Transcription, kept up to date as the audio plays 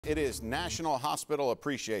It is National Hospital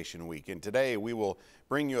Appreciation Week, and today we will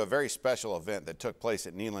bring you a very special event that took place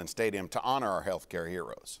at Neyland Stadium to honor our healthcare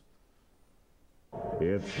heroes.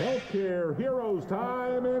 It's Healthcare Heroes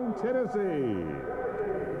time in Tennessee.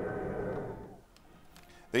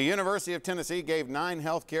 The University of Tennessee gave 9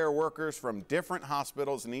 healthcare workers from different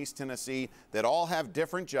hospitals in East Tennessee that all have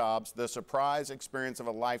different jobs the surprise experience of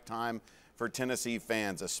a lifetime for Tennessee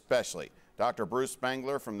fans especially. Dr. Bruce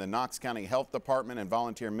Spangler from the Knox County Health Department and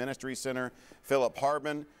Volunteer Ministry Center, Philip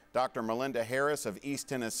Harbin, Dr. Melinda Harris of East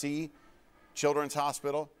Tennessee Children's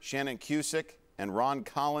Hospital, Shannon Cusick, and Ron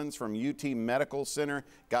Collins from UT Medical Center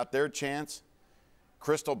got their chance.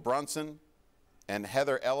 Crystal Brunson and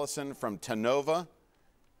Heather Ellison from Tenova.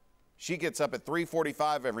 She gets up at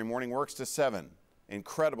 3:45 every morning, works to 7.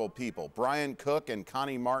 Incredible people. Brian Cook and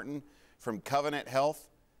Connie Martin from Covenant Health.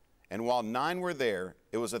 And while 9 were there,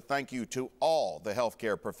 it was a thank you to all the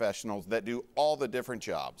healthcare professionals that do all the different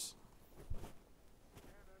jobs.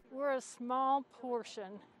 We're a small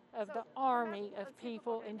portion of the army of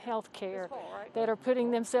people in healthcare that are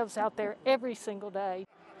putting themselves out there every single day.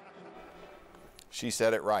 She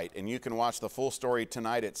said it right, and you can watch the full story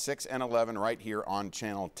tonight at 6 and 11 right here on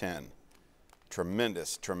Channel 10.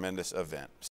 Tremendous, tremendous event.